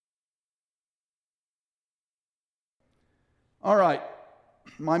All right,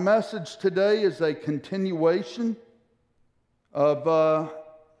 my message today is a continuation of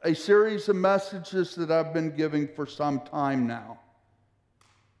a series of messages that I've been giving for some time now.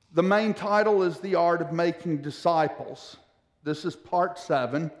 The main title is The Art of Making Disciples. This is part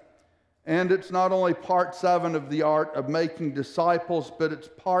 7, and it's not only part 7 of The Art of Making Disciples, but it's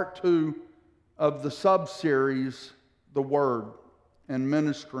part 2 of the sub-series, The Word, and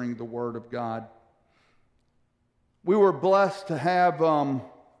Ministering the Word of God. We were blessed to have,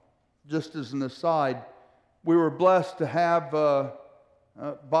 just as an aside, we were blessed to have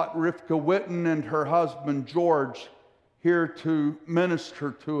Bat Rivka Witten and her husband George here to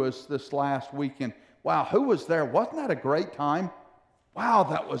minister to us this last weekend. Wow, who was there? Wasn't that a great time? Wow,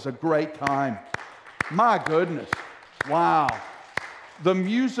 that was a great time. My goodness. Wow. The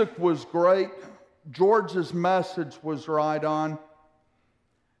music was great. George's message was right on.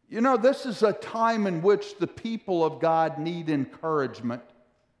 You know, this is a time in which the people of God need encouragement.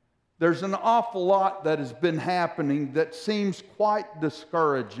 There's an awful lot that has been happening that seems quite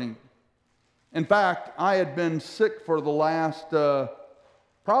discouraging. In fact, I had been sick for the last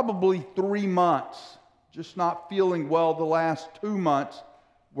probably 3 months, just not feeling well. The last 2 months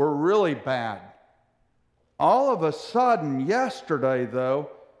were really bad. All of a sudden, yesterday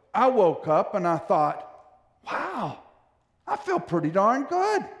though, I woke up and I thought, wow, I feel pretty darn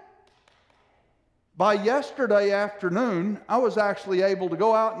good. By yesterday afternoon, I was actually able to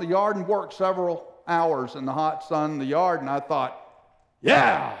go out in the yard and work several hours in the hot sun in the yard, and I thought,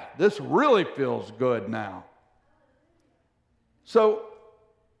 yeah, this really feels good now. So,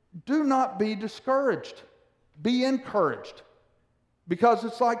 do not be discouraged. Be encouraged. Because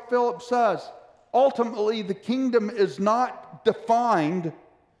it's like Philip says, ultimately the kingdom is not defined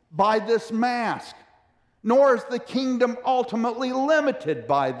by this mask, nor is the kingdom ultimately limited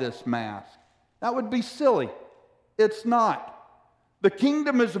by this mask. That would be silly. It's not. The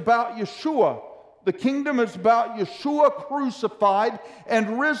kingdom is about Yeshua. The kingdom is about Yeshua crucified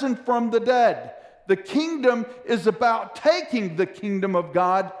and risen from the dead. The kingdom is about taking the kingdom of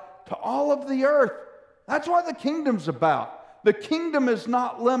God to all of the earth. That's what the kingdom's about. The kingdom is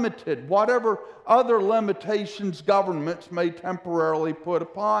not limited, whatever other limitations governments may temporarily put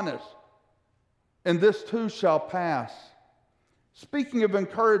upon us. And this too shall pass. Speaking of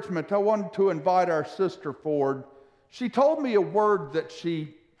encouragement, I wanted to invite our sister forward. She told me a word that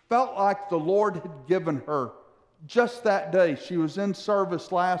she felt like the Lord had given her just that day. She was in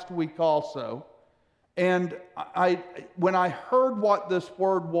service last week also. And when I heard what this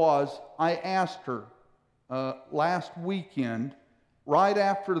word was, I asked her last weekend, right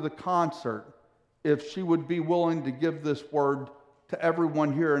after the concert, if she would be willing to give this word to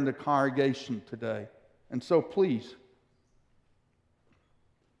everyone here in the congregation today. And so please.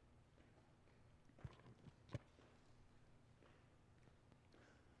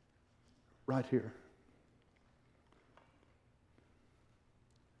 Right here.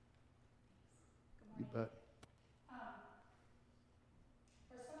 You bet.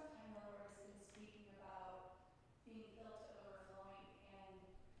 For some time, the Lord has been speaking about being filled to overflowing.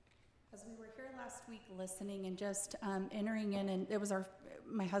 And as we were here last week listening and just entering in, and it was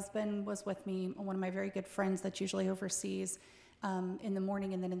my husband was with me, one of my very good friends that's usually overseas in the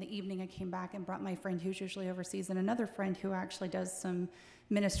morning, and then in the evening I came back and brought my friend who's usually overseas and another friend who actually does some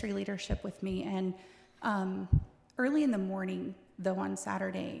ministry leadership with me. And early in the morning, though, on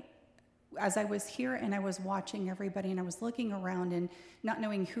Saturday, as I was here and I was watching everybody and I was looking around and not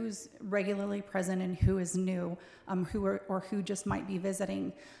knowing who's regularly present and who is new, who just might be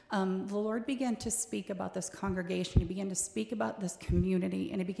visiting, the Lord began to speak about this congregation. He began to speak about this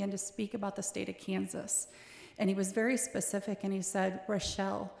community, and he began to speak about the state of Kansas. And he was very specific, and he said,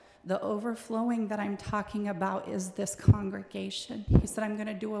 Rochelle, the overflowing that I'm talking about is this congregation. He said, I'm going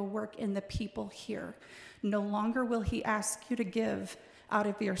to do a work in the people here. No longer will he ask you to give out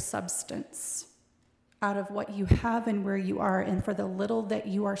of your substance, out of what you have and where you are, and for the little that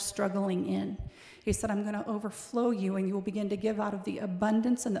you are struggling in. He said, I'm going to overflow you, and you will begin to give out of the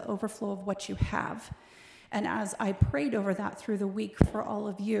abundance and the overflow of what you have. And as I prayed over that through the week for all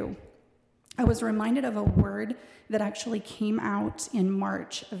of you, I was reminded of a word that actually came out in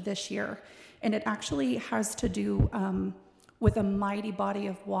March of this year. And it actually has to do with a mighty body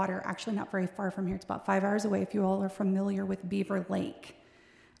of water, actually not very far from here. It's about 5 hours away if you all are familiar with Beaver Lake.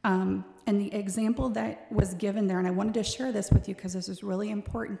 And the example that was given there, and I wanted to share this with you because this is really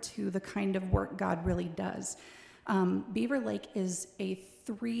important to the kind of work God really does. Beaver Lake is a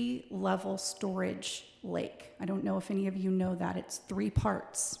 3-level storage lake. I don't know if any of you know that. It's 3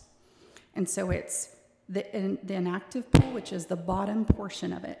 parts. And so it's the inactive pool, which is the bottom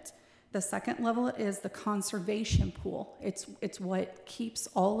portion of it. The second level is the conservation pool. It's what keeps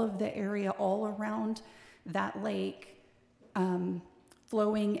all of the area all around that lake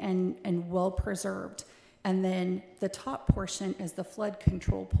flowing and well preserved. And then the top portion is the flood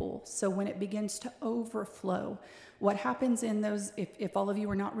control pool. So when it begins to overflow, what happens in those, if all of you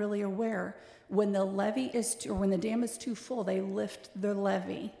are not really aware, when the when the dam is too full, they lift the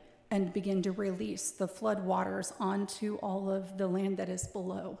levee and begin to release the flood waters onto all of the land that is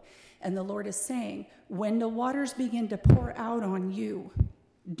below. And the Lord is saying, when the waters begin to pour out on you,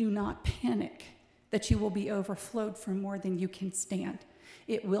 do not panic that you will be overflowed for more than you can stand.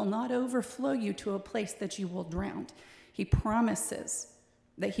 It will not overflow you to a place that you will drown. He promises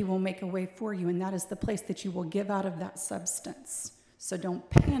that he will make a way for you, and that is the place that you will give out of that substance. So don't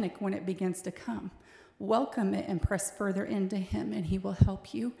panic when it begins to come. Welcome it and press further into him, and he will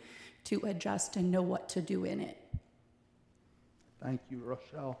help you to adjust and know what to do in it. Thank you,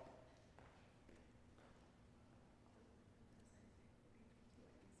 Rochelle.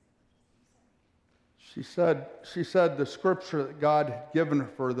 She said the scripture that God had given her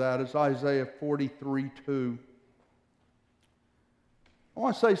for that is Isaiah 43:2. I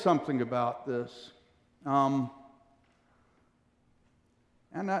want to say something about this. Annette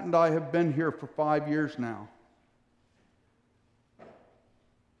and I have been here for 5 years now.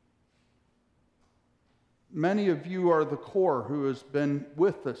 Many of you are the core who has been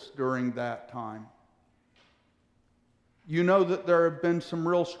with us during that time. You know that there have been some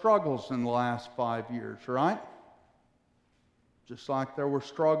real struggles in the last 5 years, right? Just like there were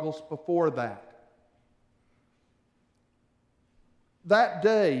struggles before that. That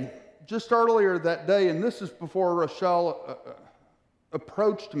day, just earlier that day, and this is before Rochelle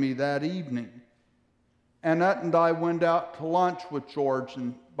approached me that evening, Annette and I went out to lunch with George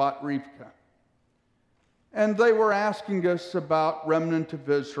and Bat Rivka. And they were asking us about Remnant of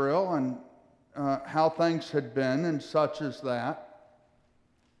Israel and how things had been and such as that.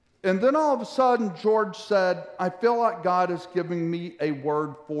 And then all of a sudden, George said, I feel like God is giving me a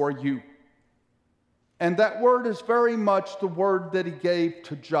word for you. And that word is very much the word that he gave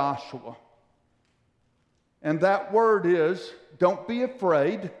to Joshua. And that word is, don't be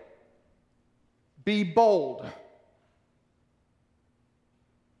afraid, be bold.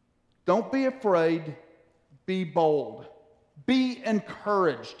 Don't be afraid, be bold. Be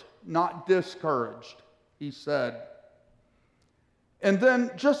encouraged, not discouraged, he said. And then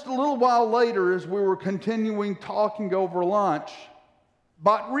just a little while later, as we were continuing talking over lunch,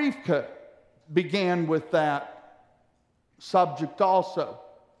 Bat Rivka began with that subject also.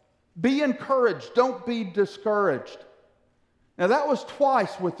 Be encouraged, don't be discouraged. Now that was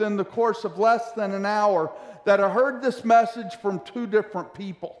twice within the course of less than an hour that I heard this message from two different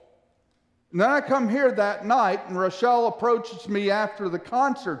people. And then I come here that night, and Rochelle approaches me after the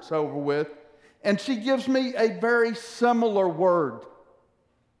concert's over with, and she gives me a very similar word.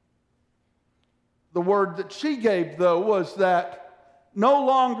 The word that she gave, though, was that no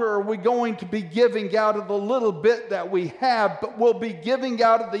longer are we going to be giving out of the little bit that we have, but we'll be giving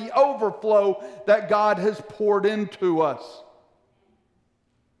out of the overflow that God has poured into us.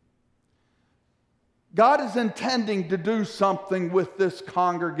 God is intending to do something with this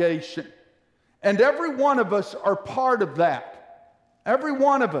congregation. And every one of us are part of that. Every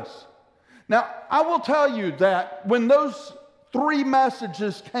one of us. Now, I will tell you that when those 3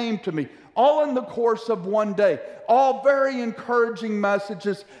 messages came to me, all in the course of one day, all very encouraging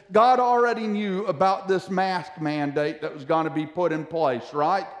messages, God already knew about this mask mandate that was going to be put in place,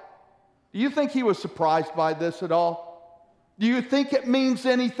 right? Do you think he was surprised by this at all? Do you think it means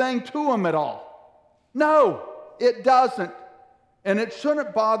anything to him at all? No, it doesn't. And it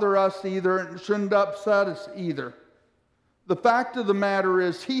shouldn't bother us either, and it shouldn't upset us either. The fact of the matter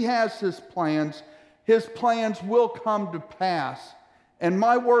is, he has his plans. His plans will come to pass. And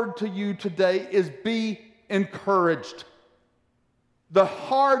my word to you today is be encouraged. The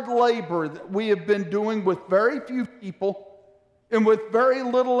hard labor that we have been doing with very few people and with very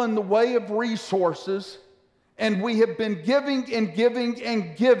little in the way of resources, and we have been giving and giving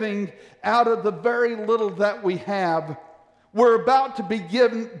and giving out of the very little that we have. We're about to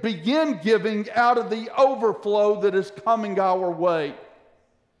begin giving out of the overflow that is coming our way.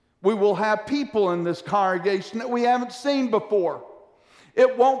 We will have people in this congregation that we haven't seen before.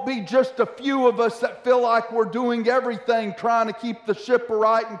 It won't be just a few of us that feel like we're doing everything, trying to keep the ship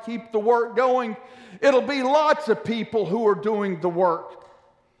right and keep the work going. It'll be lots of people who are doing the work.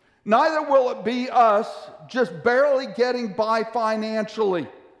 Neither will it be us just barely getting by financially,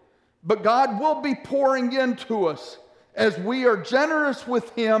 but God will be pouring into us. As we are generous with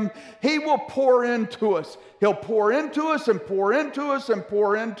Him, He will pour into us. He'll pour into us and pour into us and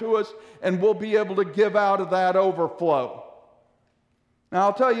pour into us, and we'll be able to give out of that overflow. Now,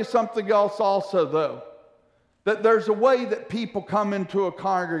 I'll tell you something else also, though, that there's a way that people come into a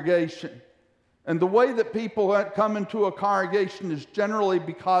congregation. And the way that people come into a congregation is generally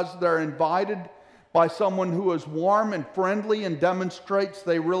because they're invited by someone who is warm and friendly and demonstrates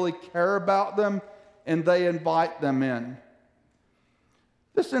they really care about them, and they invite them in.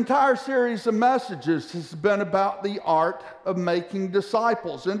 This entire series of messages has been about the art of making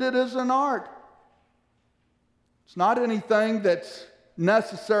disciples, and it is an art. It's not anything that's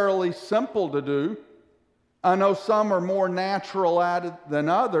necessarily simple to do. I know some are more natural at it than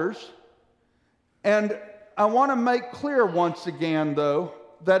others. And I want to make clear once again, though,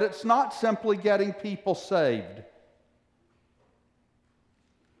 that it's not simply getting people saved.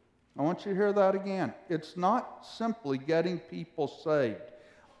 I want you to hear that again. It's not simply getting people saved.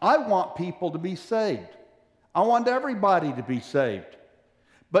 I want people to be saved. I want everybody to be saved.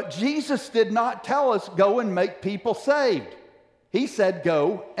 But Jesus did not tell us, go and make people saved. He said,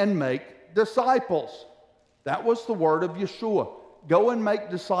 go and make disciples. That was the word of Yeshua. Go and make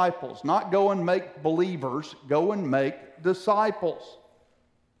disciples, not go and make believers. Go and make disciples.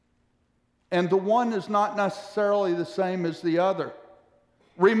 And the one is not necessarily the same as the other.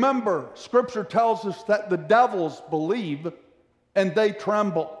 Remember, Scripture tells us that the devils believe and they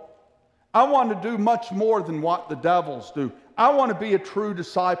tremble. I want to do much more than what the devils do. I want to be a true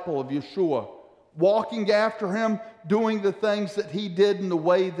disciple of Yeshua, walking after Him, doing the things that He did in the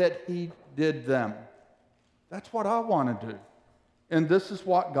way that He did them. That's what I want to do. And this is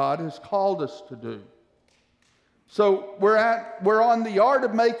what God has called us to do. So we're on the art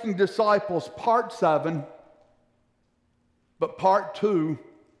of making disciples, part 7, but part 2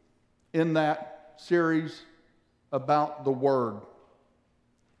 in that series about the Word.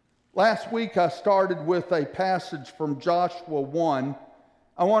 Last week I started with a passage from Joshua 1.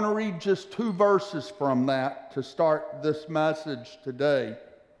 I want to read just 2 verses from that to start this message today.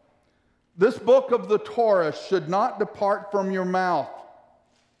 This book of the Torah should not depart from your mouth.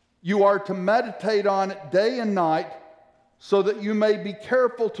 You are to meditate on it day and night, so that you may be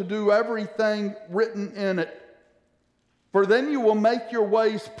careful to do everything written in it. For then you will make your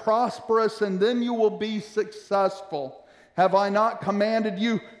ways prosperous, and then you will be successful. Have I not commanded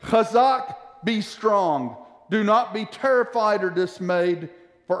you? Chazak, be strong. Do not be terrified or dismayed,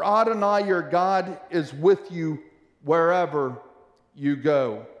 for Adonai your God is with you wherever you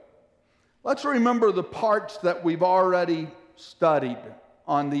go. Let's remember the parts that we've already studied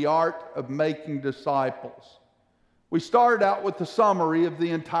on the art of making disciples. We started out with the summary of the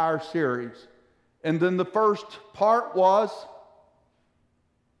entire series. And then the first part was,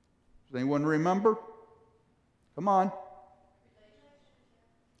 does anyone remember? Come on.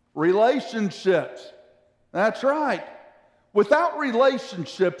 Relationships. That's right. Without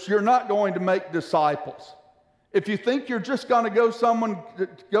relationships, you're not going to make disciples. If you think you're just going to go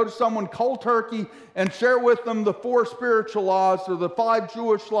to someone cold turkey and share with them the 4 spiritual laws or the 5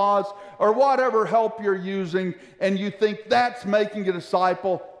 Jewish laws or whatever help you're using, and you think that's making a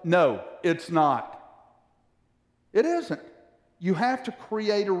disciple, no, it's not. It isn't. You have to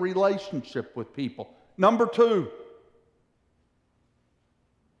create a relationship with people. Number 2.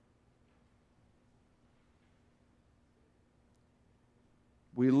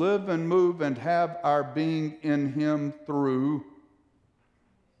 We live and move and have our being in Him through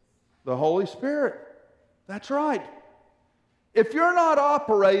the Holy Spirit. That's right. If you're not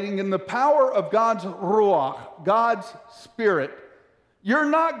operating in the power of God's Ruach, God's Spirit, you're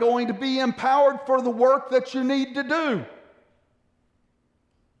not going to be empowered for the work that you need to do.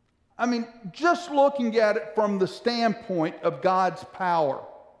 I mean, just looking at it from the standpoint of God's power,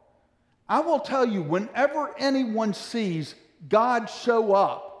 I will tell you, whenever anyone sees God show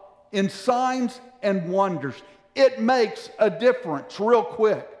up in signs and wonders, it makes a difference real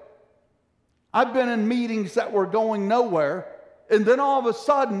quick. I've been in meetings that were going nowhere, and then all of a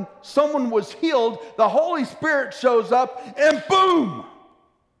sudden, someone was healed, the Holy Spirit shows up, and boom!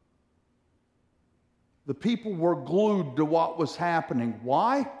 The people were glued to what was happening.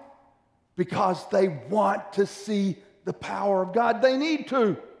 Why? Because they want to see the power of God. They need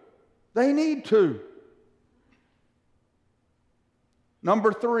to. They need to.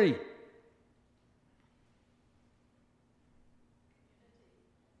 Number 3.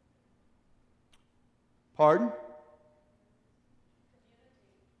 Pardon?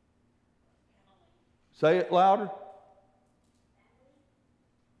 Say it louder.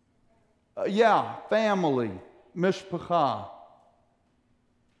 Yeah, family. Mishpacha.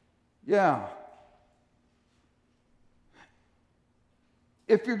 Yeah.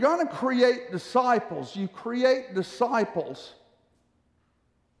 if you're going to create disciples, you create disciples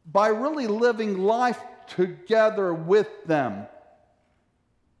by really living life together with them.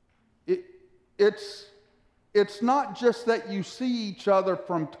 It's not just that you see each other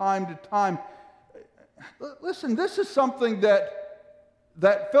from time to time. Listen, this is something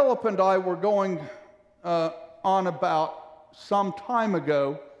that Philip and I were going on about some time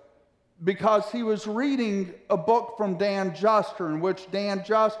ago, because he was reading a book from Dan Juster in which Dan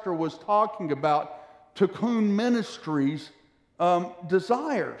Juster was talking about Tikkun Ministries'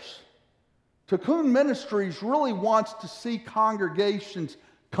 desires. Tikkun Ministries really wants to see congregations,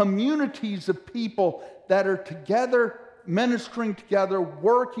 communities of people that are together, ministering together,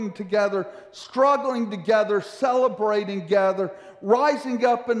 working together, struggling together, celebrating together, rising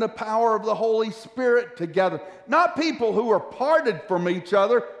up in the power of the Holy Spirit together. Not people who are parted from each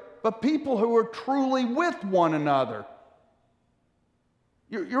other, but people who are truly with one another.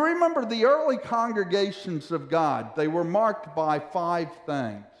 You remember the early congregations of God, they were marked by 5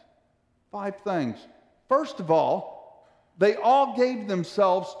 things. 5 things. First of all, they all gave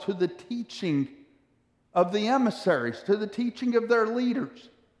themselves to the teaching of the emissaries, to the teaching of their leaders.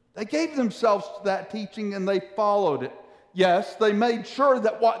 They gave themselves to that teaching and they followed it. Yes, they made sure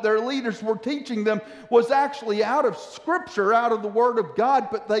that what their leaders were teaching them was actually out of Scripture, out of the Word of God,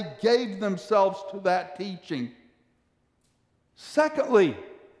 but they gave themselves to that teaching. Secondly,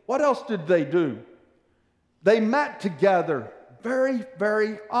 what else did they do? They met together very,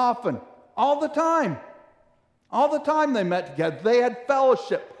 very often. All the time. All the time they met together. They had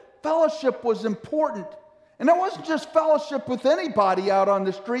fellowship. Fellowship was important. And it wasn't just fellowship with anybody out on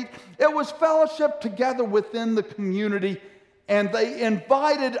the street. It was fellowship together within the community. And they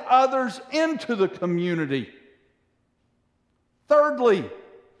invited others into the community. Thirdly,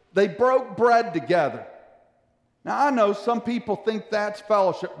 they broke bread together. Now, I know some people think that's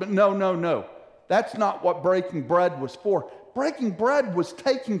fellowship, but no. That's not what breaking bread was for. Breaking bread was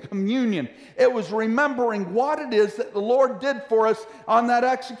taking communion. It was remembering what it is that the Lord did for us on that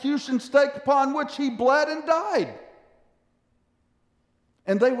execution stake upon which He bled and died.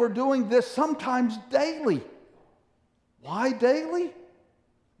 And they were doing this sometimes daily. Why daily?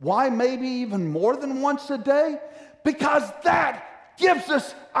 Why maybe even more than once a day? Because that gives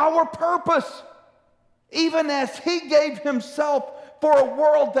us our purpose. Even as He gave Himself for a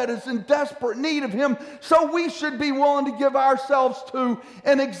world that is in desperate need of Him, so we should be willing to give ourselves to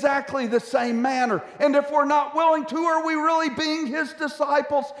in exactly the same manner. And if we're not willing to, are we really being His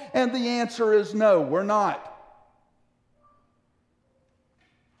disciples? And the answer is no, we're not.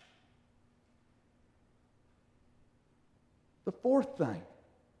 The fourth thing,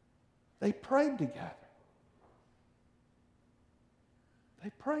 they prayed together.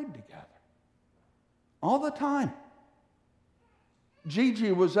 They prayed together. All the time.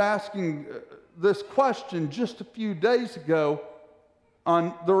 Gigi was asking this question just a few days ago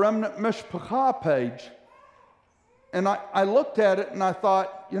on the Remnant Mishpachah page. And I looked at it and I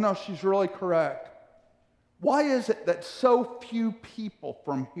thought, she's really correct. Why is it that so few people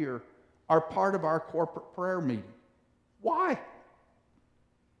from here are part of our corporate prayer meeting? Why?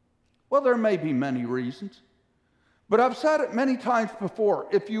 Well, there may be many reasons. But I've said it many times before.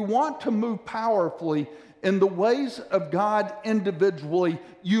 If you want to move powerfully in the ways of God individually,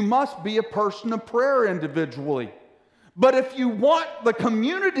 you must be a person of prayer individually. But if you want the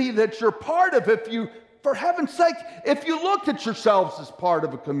community that you're part of, for heaven's sake, if you look at yourselves as part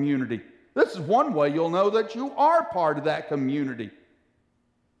of a community, this is one way you'll know that you are part of that community.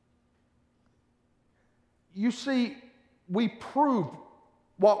 You see, we prove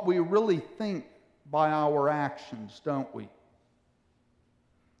what we really think by our actions, don't we?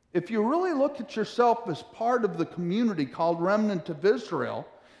 If you really look at yourself as part of the community called Remnant of Israel,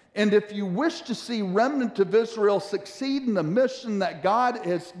 and if you wish to see Remnant of Israel succeed in the mission that God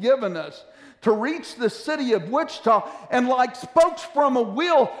has given us to reach the city of Wichita, and like spokes from a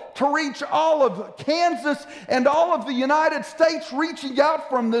wheel to reach all of Kansas and all of the United States, reaching out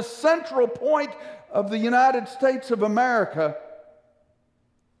from this central point of the United States of America,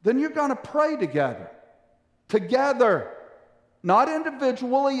 then you're going to pray together. Together. Not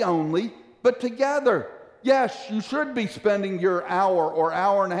individually only, but together. Yes, you should be spending your hour or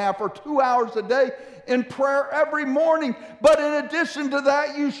hour and a half or 2 hours a day in prayer every morning. But in addition to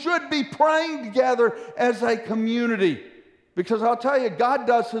that, you should be praying together as a community. Because I'll tell you, God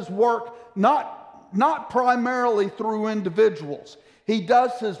does His work not primarily through individuals. He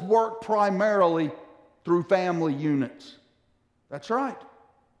does His work primarily through family units. That's right.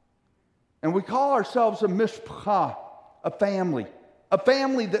 And we call ourselves a mishpachah, a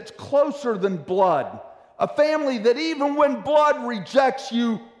family that's closer than blood, A family that even when blood rejects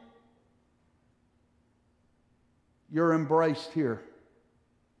you, you're embraced here.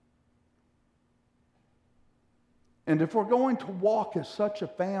 And if we're going to walk as such a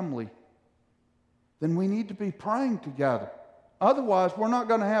family, then we need to be praying together. Otherwise, we're not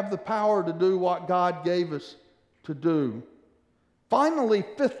going to have the power to do what God gave us to do. Finally,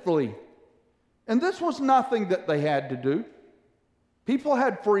 fifthly, and this was nothing that they had to do. People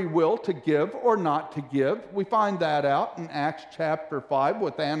had free will to give or not to give. We find that out in Acts chapter 5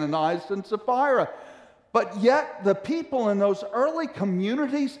 with Ananias and Sapphira. But yet, the people in those early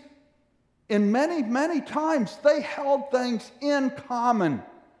communities, in many times, they held things in common.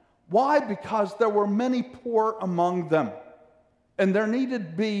 Why? Because there were many poor among them. And there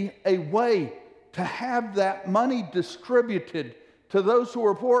needed to be a way to have that money distributed to those who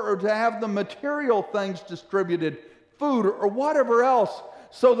were poor, or to have the material things distributed, food or whatever else,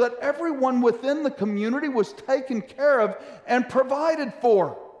 so that everyone within the community was taken care of and provided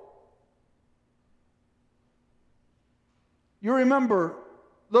for. You remember,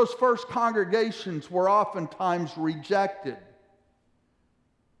 those first congregations were oftentimes rejected.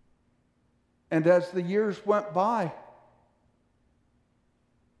 And as the years went by,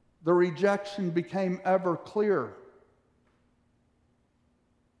 the rejection became ever clearer.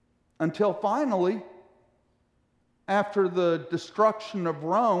 Until finally, after the destruction of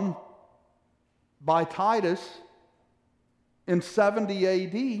Rome by Titus in 70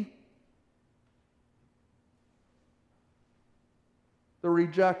 AD, the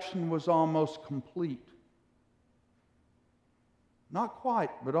rejection was almost complete. Not quite,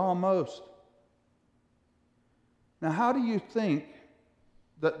 but almost. Now, how do you think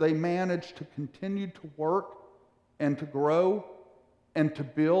that they managed to continue to work and to grow and to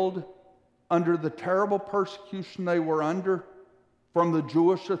build under the terrible persecution they were under from the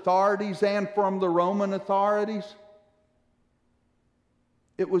Jewish authorities and from the Roman authorities?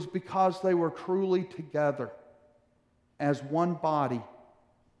 It was because they were truly together as one body,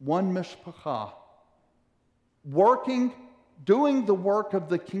 one mishpachah, working, doing the work of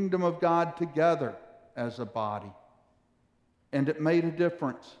the kingdom of God together as a body. And it made a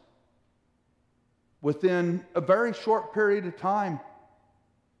difference. Within a very short period of time,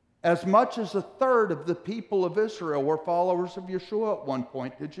 as much as a third of the people of Israel were followers of Yeshua at one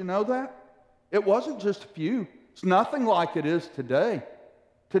point. Did you know that? It wasn't just a few. It's nothing like it is today.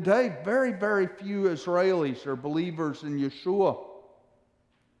 Today, very few Israelis are believers in Yeshua.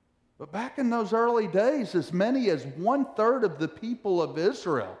 But back in those early days, as many as 1/3 of the people of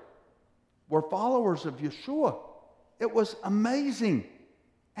Israel were followers of Yeshua. It was amazing.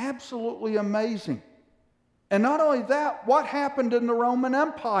 Absolutely amazing. And not only that, what happened in the Roman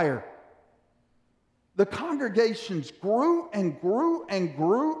Empire? The congregations grew and grew and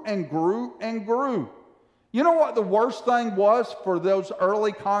grew and grew and grew. You know what the worst thing was for those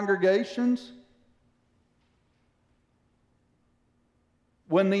early congregations?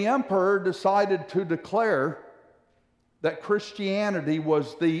 When the emperor decided to declare that Christianity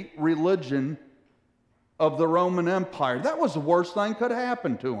was the religion of the Roman Empire, that was the worst thing that could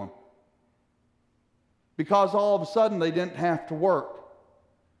happen to them. Because all of a sudden they didn't have to work.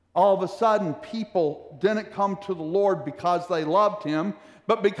 All of a sudden people didn't come to the Lord because they loved Him,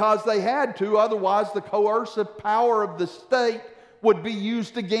 but because they had to. Otherwise the coercive power of the state would be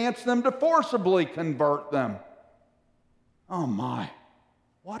used against them to forcibly convert them. Oh my,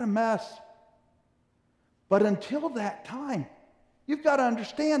 what a mess. But until that time, you've got to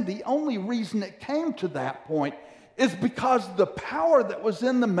understand the only reason it came to that point is because the power that was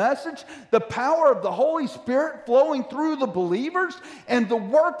in the message, the power of the Holy Spirit flowing through the believers, and the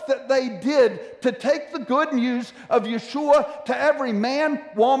work that they did to take the good news of Yeshua to every man,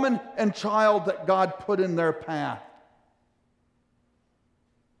 woman, and child that God put in their path.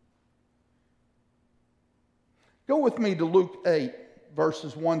 Go with me to Luke 8,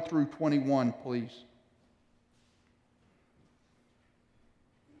 verses 1 through 21, please.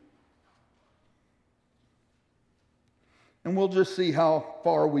 And we'll just see how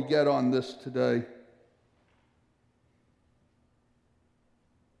far we get on this today.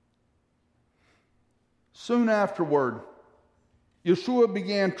 Soon afterward, Yeshua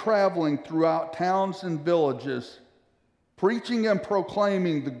began traveling throughout towns and villages, preaching and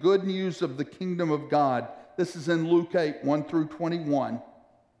proclaiming the good news of the kingdom of God. This is in Luke 8, 1 through 21.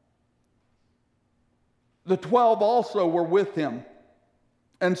 The 12 also were with him,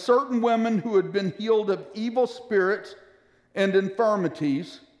 and certain women who had been healed of evil spirits and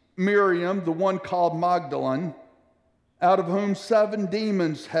infirmities, Miriam, the one called Magdalene, out of whom 7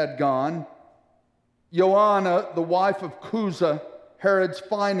 demons had gone, Joanna, the wife of Chuza, Herod's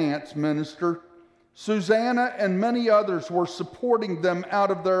finance minister, Susanna and many others were supporting them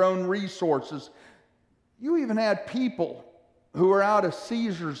out of their own resources. You even had people who were out of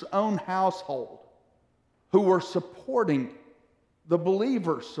Caesar's own household who were supporting the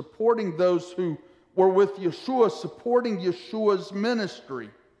believers, supporting those who were with Yeshua, supporting Yeshua's ministry.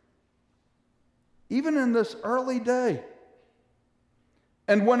 Even in this early day.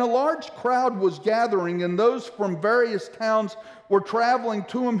 And when a large crowd was gathering and those from various towns were traveling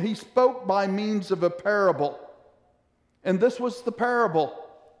to him, he spoke by means of a parable. And this was the parable.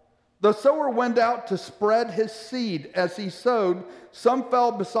 The sower went out to spread his seed. As he sowed, some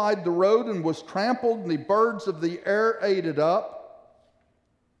fell beside the road and was trampled, and the birds of the air ate it up.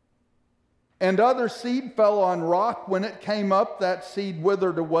 And other seed fell on rock. When it came up, that seed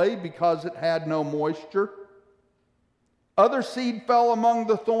withered away because it had no moisture. Other seed fell among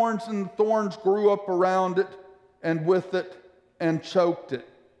the thorns, and the thorns grew up around it and with it and choked it.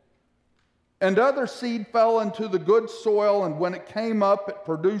 And other seed fell into the good soil, and when it came up, it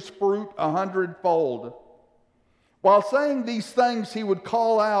produced fruit 100-fold. While saying these things, he would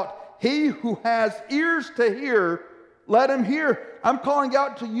call out, "He who has ears to hear, let him hear." I'm calling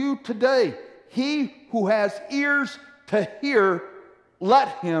out to you today. He who has ears to hear, let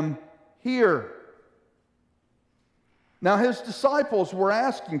him hear. Now his disciples were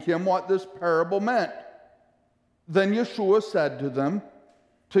asking him what this parable meant. Then Yeshua said to them,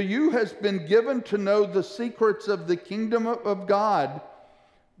 "To you has been given to know the secrets of the kingdom of God,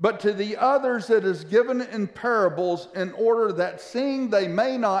 but to the others it is given in parables, in order that seeing they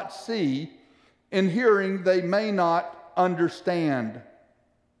may not see, and hearing they may not understand."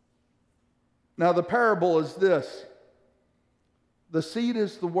 Now the parable is this. The seed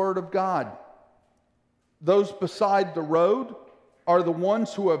is the word of God. Those beside the road are the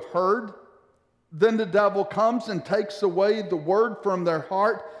ones who have heard. Then the devil comes and takes away the word from their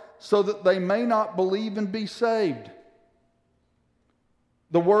heart, so that they may not believe and be saved.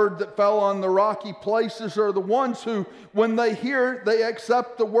 The word that fell on the rocky places are the ones who, when they hear, they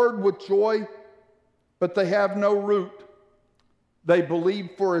accept the word with joy, but they have no root. They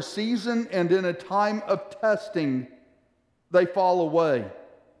believe for a season, and in a time of testing, they fall away.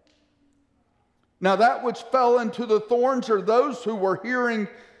 Now that which fell into the thorns are those who were hearing,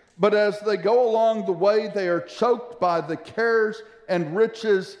 but as they go along the way, they are choked by the cares and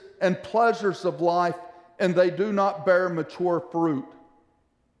riches and pleasures of life, and they do not bear mature fruit.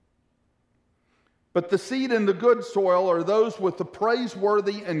 But the seed in the good soil are those with a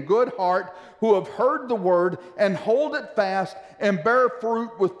praiseworthy and good heart, who have heard the word and hold it fast and bear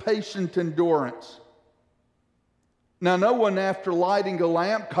fruit with patient endurance. Now no one, after lighting a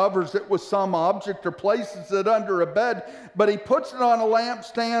lamp, covers it with some object or places it under a bed, but he puts it on a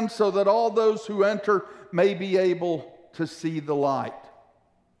lampstand, so that all those who enter may be able to see the light.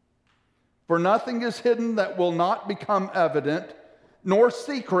 For nothing is hidden that will not become evident, nor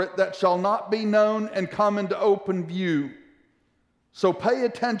secret that shall not be known and come into open view. So pay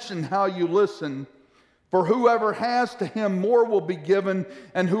attention how you listen, for whoever has, to him more will be given,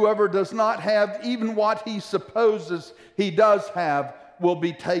 and whoever does not have, even what he supposes he does have, will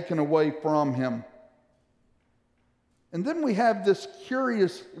be taken away from him. And then we have this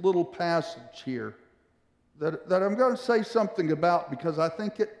curious little passage here that I'm going to say something about, because I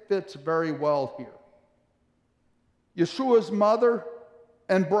think it fits very well here. Yeshua's mother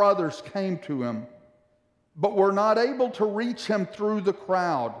and brothers came to him, but were not able to reach him through the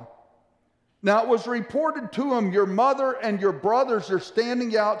crowd. Now it was reported to him, "Your mother and your brothers are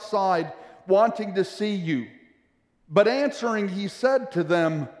standing outside wanting to see you." But answering, he said to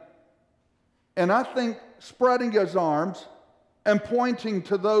them, and I think spreading his arms and pointing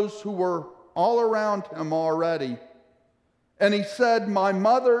to those who were all around him already, and he said, "My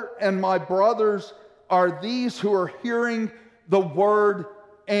mother and my brothers are these who are hearing the word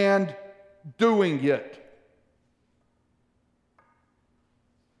and doing it."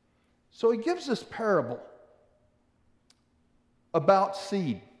 So he gives this parable about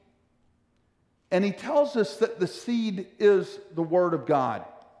seed. And he tells us that the seed is the Word of God.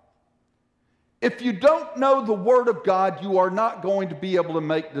 If you don't know the Word of God, you are not going to be able to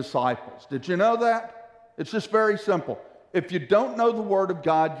make disciples. Did you know that? It's just very simple. If you don't know the Word of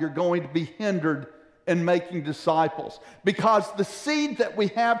God, you're going to be hindered in making disciples. Because the seed that we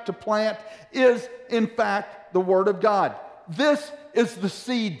have to plant is, in fact, the Word of God. This is the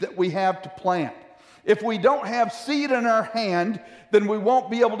seed that we have to plant. If we don't have seed in our hand, then we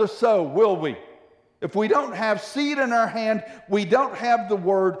won't be able to sow, will we? If we don't have seed in our hand, we don't have the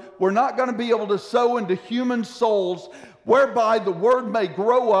Word, we're not going to be able to sow into human souls, whereby the Word may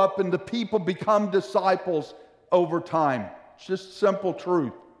grow up and the people become disciples over time. It's just simple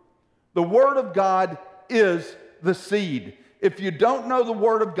truth. The Word of God is the seed. If you don't know the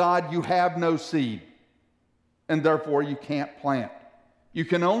Word of God, you have no seed, and therefore you can't plant. You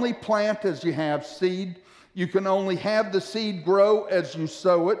can only plant as you have seed. You can only have the seed grow as you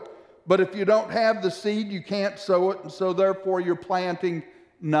sow it. But if you don't have the seed, you can't sow it, and so therefore you're planting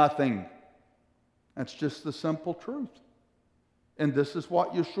nothing. That's just the simple truth. And this is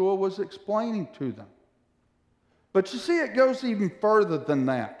what Yeshua was explaining to them. But you see, it goes even further than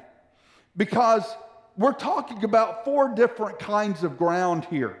that, because we're talking about 4 different kinds of ground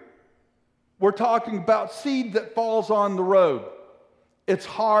here. We're talking about seed that falls on the road. It's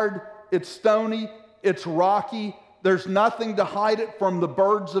hard, it's stony, it's rocky. There's nothing to hide it from the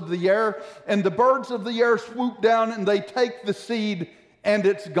birds of the air. And the birds of the air swoop down and they take the seed and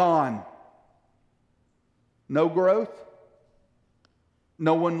it's gone. No growth.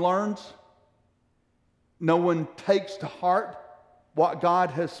 No one learns. No one takes to heart what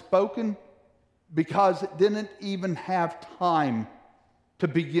God has spoken, because it didn't even have time to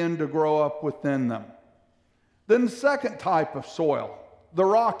begin to grow up within them. Then the second type of soil, the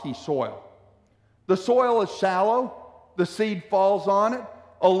rocky soil. The soil is shallow. The seed falls on it.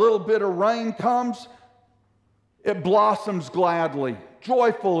 A little bit of rain comes. It blossoms gladly,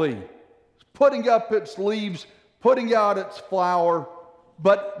 joyfully, putting up its leaves, putting out its flower.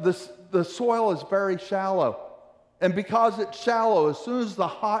 But the soil is very shallow. And because it's shallow, as soon as the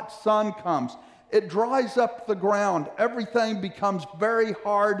hot sun comes, it dries up the ground. Everything becomes very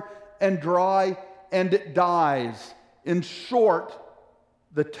hard and dry, and it dies. In short,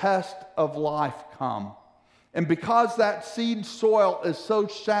 the test of life comes. And because that seed soil is so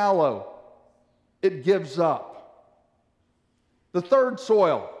shallow, it gives up. The third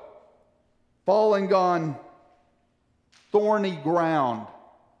soil, falling on thorny ground.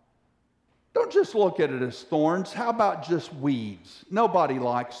 Don't just look at it as thorns. How about just weeds? Nobody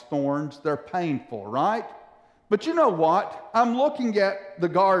likes thorns. They're painful, right? But you know what? I'm looking at the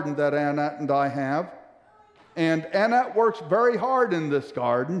garden that Annette and I have. And Annette works very hard in this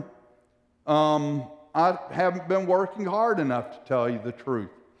garden. I haven't been working hard enough to tell you the truth.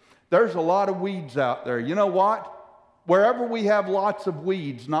 There's a lot of weeds out there. You know what? Wherever we have lots of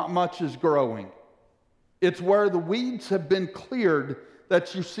weeds, not much is growing. It's where the weeds have been cleared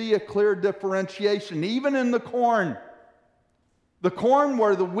that you see a clear differentiation. Even in the corn. The corn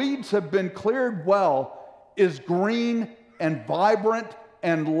where the weeds have been cleared well is green and vibrant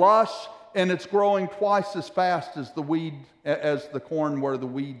and lush, and it's growing twice as fast as the corn where the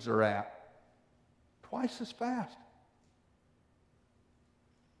weeds are at. Twice as fast.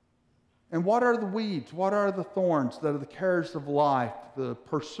 And what are the weeds? What are the thorns? That are the cares of life, the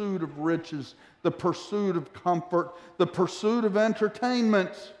pursuit of riches, the pursuit of comfort, the pursuit of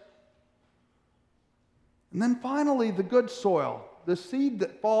entertainment. And then finally, the good soil. The seed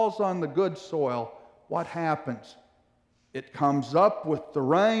that falls on the good soil, what happens? It comes up with the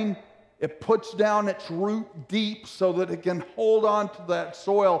rain. It puts down its root deep so that it can hold on to that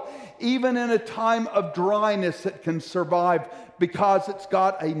soil. Even in a time of dryness, it can survive because it's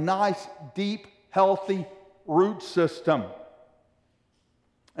got a nice, deep, healthy root system.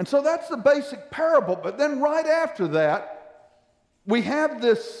 And so that's the basic parable. But then right after that, we have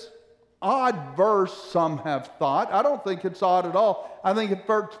this odd verse, some have thought. I don't think it's odd at all. I think it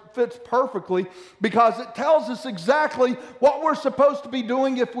fits perfectly because it tells us exactly what we're supposed to be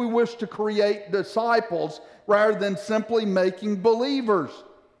doing if we wish to create disciples rather than simply making believers.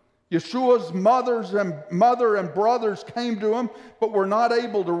 Yeshua's mother and brothers came to him, but were not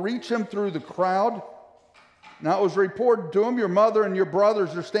able to reach him through the crowd. Now it was reported to him, your mother and your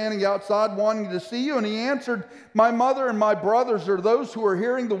brothers are standing outside wanting to see you. And he answered, my mother and my brothers are those who are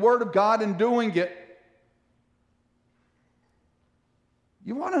hearing the word of God and doing it.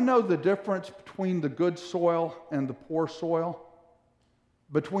 You want to know the difference between the good soil and the poor soil?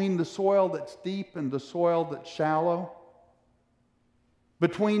 Between the soil that's deep and the soil that's shallow?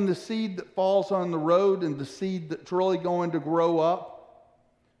 Between the seed that falls on the road and the seed that's really going to grow up?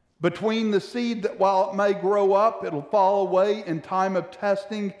 Between the seed that while it may grow up, it'll fall away in time of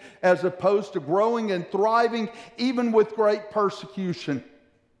testing, as opposed to growing and thriving even with great persecution.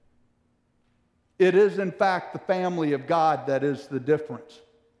 It is in fact the family of God that is the difference.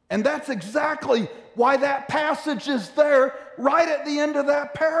 And that's exactly why that passage is there right at the end of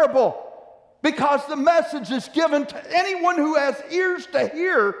that parable. Because the message is given to anyone who has ears to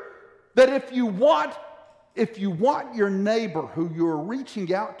hear that if you want your neighbor who you're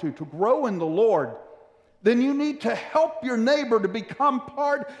reaching out to grow in the Lord, then you need to help your neighbor to become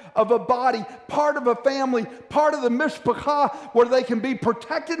part of a body, part of a family, part of the mishpachah, where they can be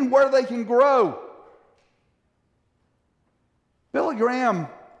protected and where they can grow. Billy Graham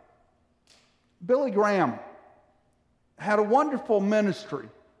Billy Graham had a wonderful ministry,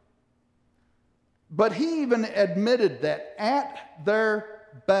 but he even admitted that at their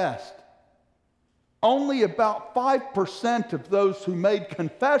best, only about 5% of those who made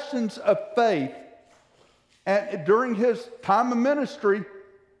confessions of faith during his time of ministry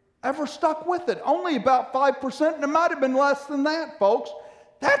ever stuck with it. Only about 5%, and it might have been less than that, folks.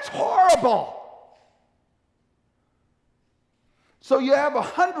 That's horrible. So you have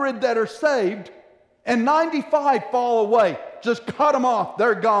 100 that are saved, and 95 fall away. Just cut them off.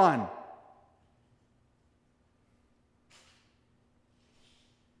 They're gone.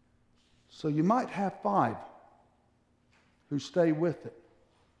 So you might have 5 who stay with it.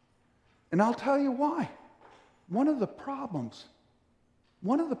 And I'll tell you why. One of the problems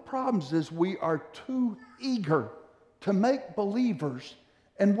is we are too eager to make believers,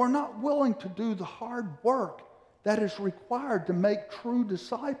 and we're not willing to do the hard work that is required to make true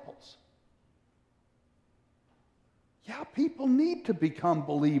disciples. Yeah, people need to become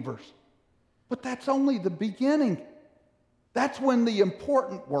believers, but that's only the beginning. That's when the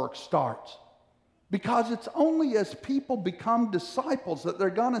important work starts. Because it's only as people become disciples that they're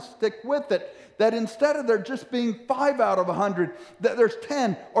going to stick with it, that instead of there just being 5 out of 100, that there's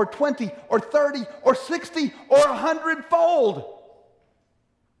 10 or 20 or 30 or 60 or 100-fold.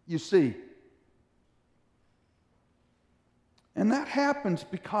 You see. And that happens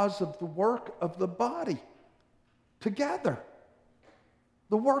because of the work of the body together.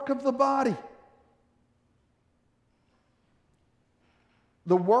 The work of the body.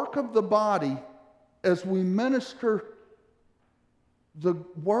 The work of the body as we minister the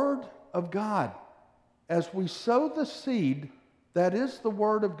Word of God, as we sow the seed that is the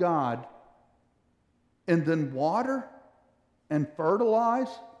Word of God, and then water and fertilize.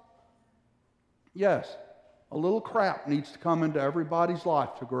 Yes, a little crap needs to come into everybody's life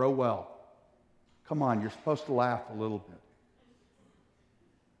to grow well. Come on, you're supposed to laugh a little bit.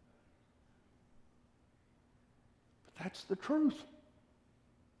 But that's the truth.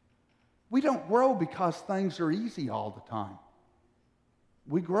 We don't grow because things are easy all the time.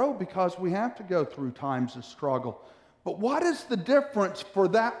 We grow because we have to go through times of struggle. But what is the difference for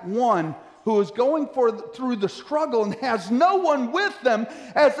that one who is going through the struggle and has no one with them,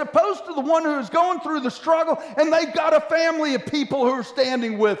 as opposed to the one who is going through the struggle and they've got a family of people who are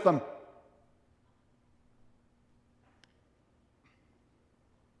standing with them?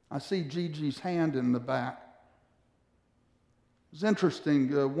 I see Gigi's hand in the back. It was interesting.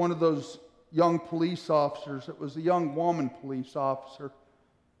 One of those young police officers, it was a young woman police officer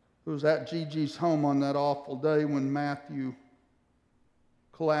who was at Gigi's home on that awful day when Matthew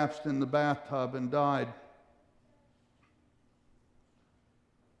collapsed in the bathtub and died.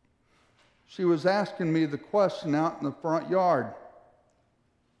 She was asking me the question out in the front yard.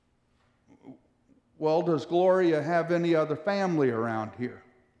 Well, does Gloria have any other family around here?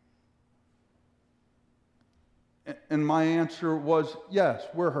 And my answer was, yes,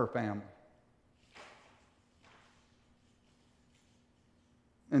 we're her family.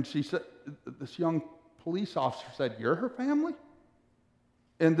 And she said, this young police officer said, you're her family?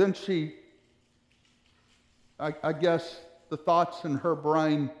 And then I guess the thoughts in her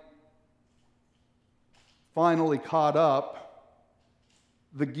brain finally caught up.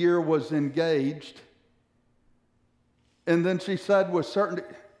 The gear was engaged. And then she said with certainty,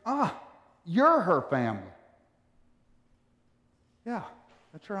 you're her family. Yeah,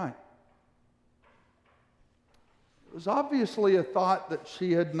 that's right. It was obviously a thought that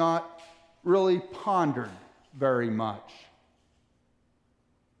she had not really pondered very much.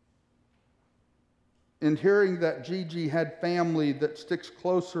 And hearing that Gigi had family that sticks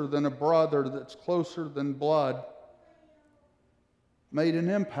closer than a brother, that's closer than blood, made an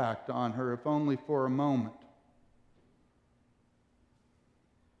impact on her, if only for a moment.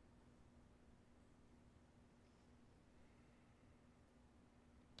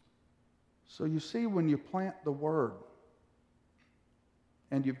 So you see, when you plant the Word,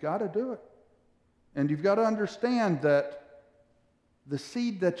 and you've got to do it, and you've got to understand that the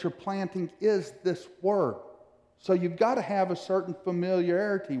seed that you're planting is this Word. So you've got to have a certain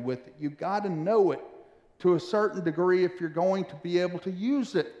familiarity with it. You've got to know it to a certain degree if you're going to be able to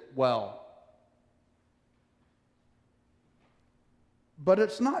use it well. But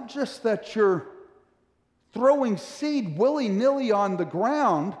it's not just that you're throwing seed willy-nilly on the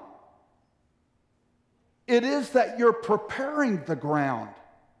ground. It is that you're preparing the ground.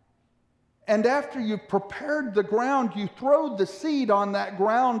 And after you've prepared the ground, you throw the seed on that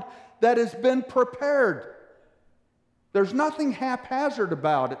ground that has been prepared. There's nothing haphazard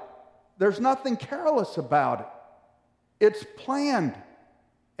about it. There's nothing careless about it. It's planned,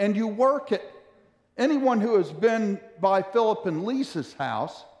 and you work it anyone who has been by Philip and Lisa's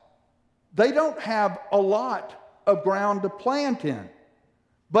house, they don't have a lot of ground to plant in.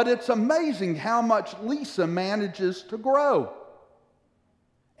 But it's amazing how much Lisa manages to grow.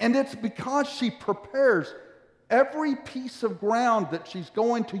 And it's because she prepares every piece of ground that she's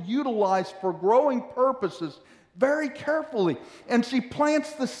going to utilize for growing purposes very carefully. And she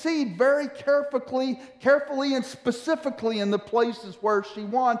plants the seed very carefully and specifically in the places where she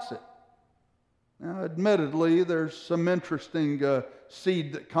wants it. Now, admittedly, there's some interesting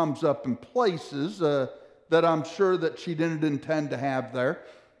seed that comes up in places that I'm sure that she didn't intend to have there.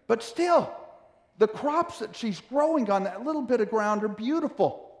 But still, the crops that she's growing on that little bit of ground are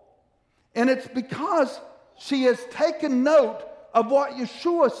beautiful. And it's because she has taken note of what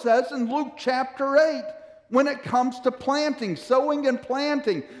Yeshua says in Luke chapter 8 when it comes to planting, sowing and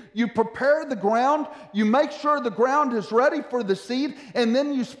planting. You prepare the ground, you make sure the ground is ready for the seed, and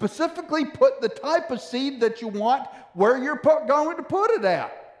then you specifically put the type of seed that you want where you're going to put it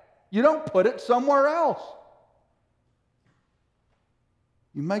at. You don't put it somewhere else.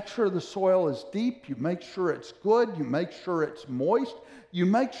 You make sure the soil is deep, you make sure it's good, you make sure it's moist, you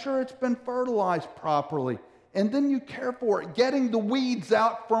make sure it's been fertilized properly. And then you care for it, getting the weeds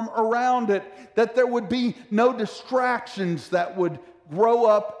out from around it, that there would be no distractions that would grow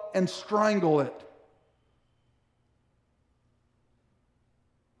up and strangle it.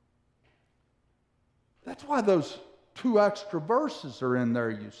 That's why those 2 extra verses are in there,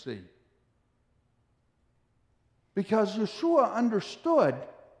 you see. Because Yeshua understood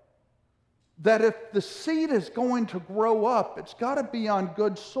that if the seed is going to grow up, it's got to be on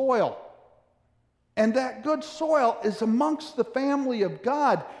good soil. And that good soil is amongst the family of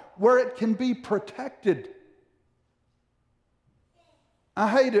God where it can be protected. I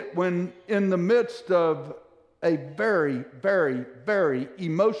hate it when in the midst of a very, very, very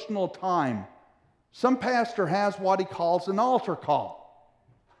emotional time, some pastor has what he calls an altar call.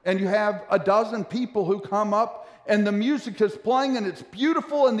 And you have a dozen people who come up and the music is playing and it's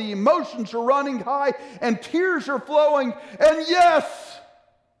beautiful and the emotions are running high and tears are flowing. And yes,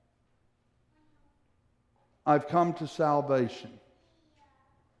 I've come to salvation.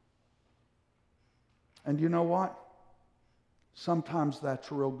 And you know what? Sometimes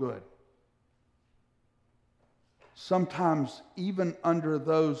that's real good. Sometimes, even under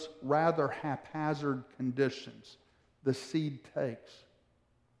those rather haphazard conditions, the seed takes.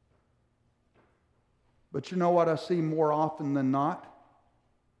 But you know what I see more often than not?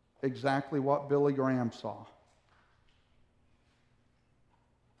 Exactly what Billy Graham saw.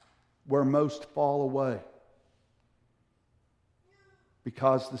 Where most fall away.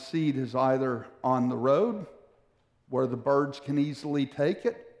 Because the seed is either on the road, where the birds can easily take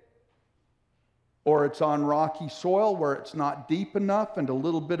it, or it's on rocky soil where it's not deep enough and a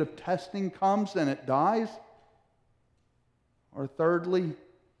little bit of testing comes and it dies. Or thirdly,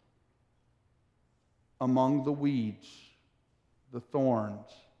 among the weeds, the thorns,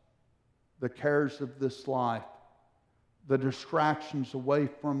 the cares of this life, the distractions away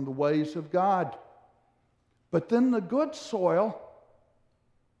from the ways of God. But then the good soil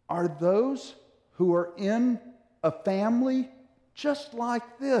are those who are in a family just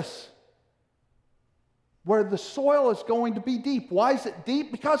like this, where the soil is going to be deep. Why is it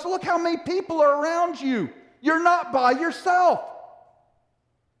deep? Because look how many people are around you. You're not by yourself.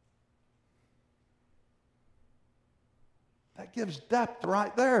 That gives depth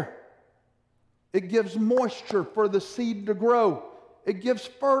right there. It gives moisture for the seed to grow. It gives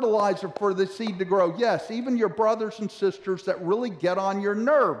fertilizer for the seed to grow. Yes, even your brothers and sisters that really get on your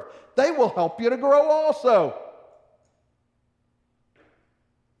nerve, they will help you to grow also.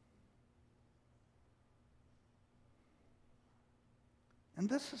 And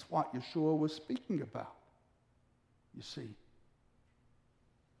this is what Yeshua was speaking about, you see.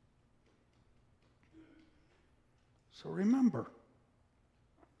 So remember,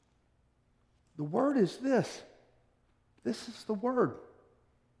 the word is this. This is the word.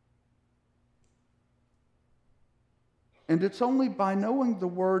 And it's only by knowing the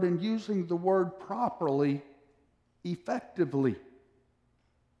word and using the word properly, effectively,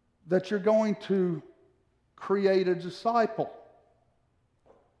 that you're going to create a disciple.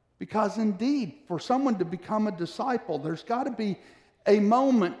 Because indeed, for someone to become a disciple, there's got to be a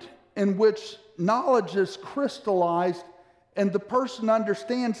moment in which knowledge is crystallized and the person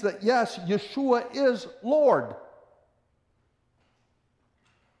understands that, yes, Yeshua is Lord.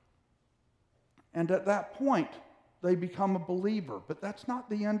 And at that point, they become a believer. But that's not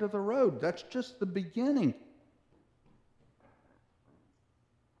the end of the road. That's just the beginning.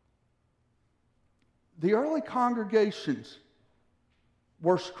 The early congregations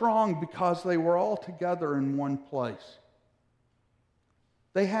were strong because they were all together in one place.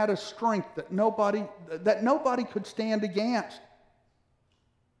 They had a strength that nobody could stand against.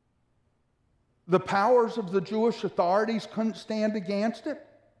 The powers of the Jewish authorities couldn't stand against it.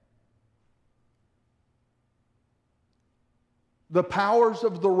 The powers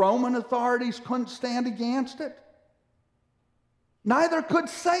of the Roman authorities couldn't stand against it. Neither could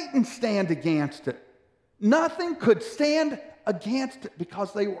Satan stand against it. Nothing could stand against it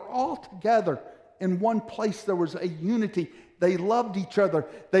because they were all together in one place. There was a unity. They loved each other.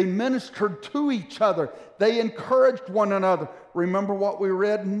 They ministered to each other. They encouraged one another. Remember what we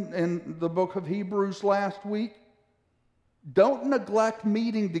read in the book of Hebrews last week? Don't neglect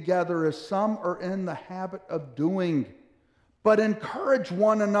meeting together as some are in the habit of doing, but encourage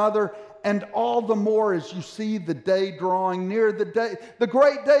one another, and all the more as you see the day drawing near, the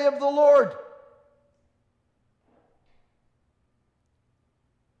great day of the Lord.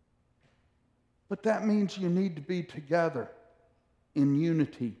 But that means you need to be together in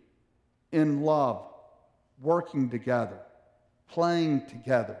unity, in love, working together, playing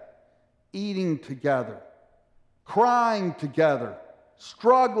together, eating together, crying together,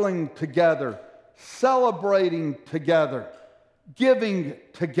 struggling together, celebrating together, giving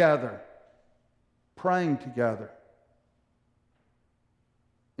together, praying together.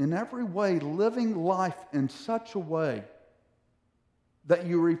 In every way, living life in such a way that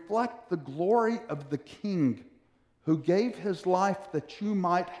you reflect the glory of the King who gave his life that you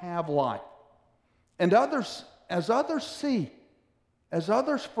might have life. And others, as others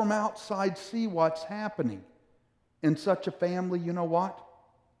from outside see what's happening in such a family, you know what?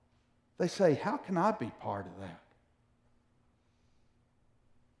 They say, how can I be part of that?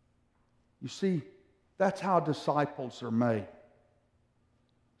 You see, that's how disciples are made.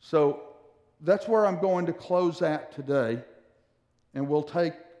 So that's where I'm going to close at today. And we'll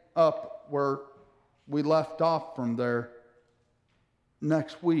take up where we left off from there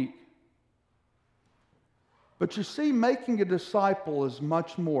next week. But you see, making a disciple is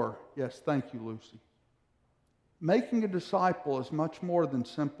much more. Yes, thank you, Lucy. Making a disciple is much more than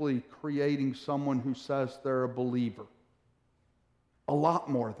simply creating someone who says they're a believer. A lot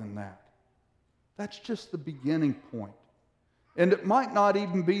more than that. That's just the beginning point. And it might not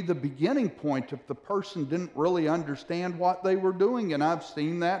even be the beginning point if the person didn't really understand what they were doing, and I've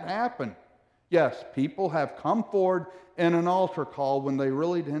seen that happen. Yes, people have come forward in an altar call when they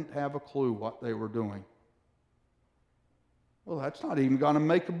really didn't have a clue what they were doing. Well, that's not even going to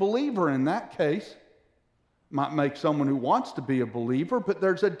make a believer in that case. Might make someone who wants to be a believer, but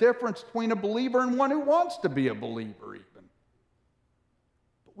there's a difference between a believer and one who wants to be a believer even.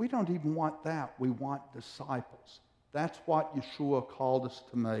 But we don't even want that. We want disciples. That's what Yeshua called us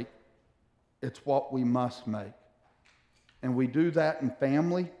to make. It's what we must make. And we do that in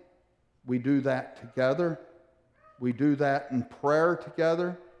family. We do that together. We do that in prayer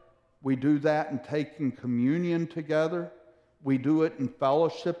together. We do that in taking communion together. We do it in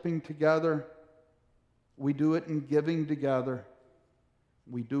fellowshipping together. We do it in giving together.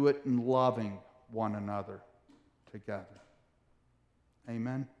 We do it in loving one another together.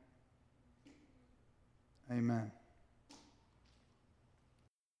 Amen. Amen.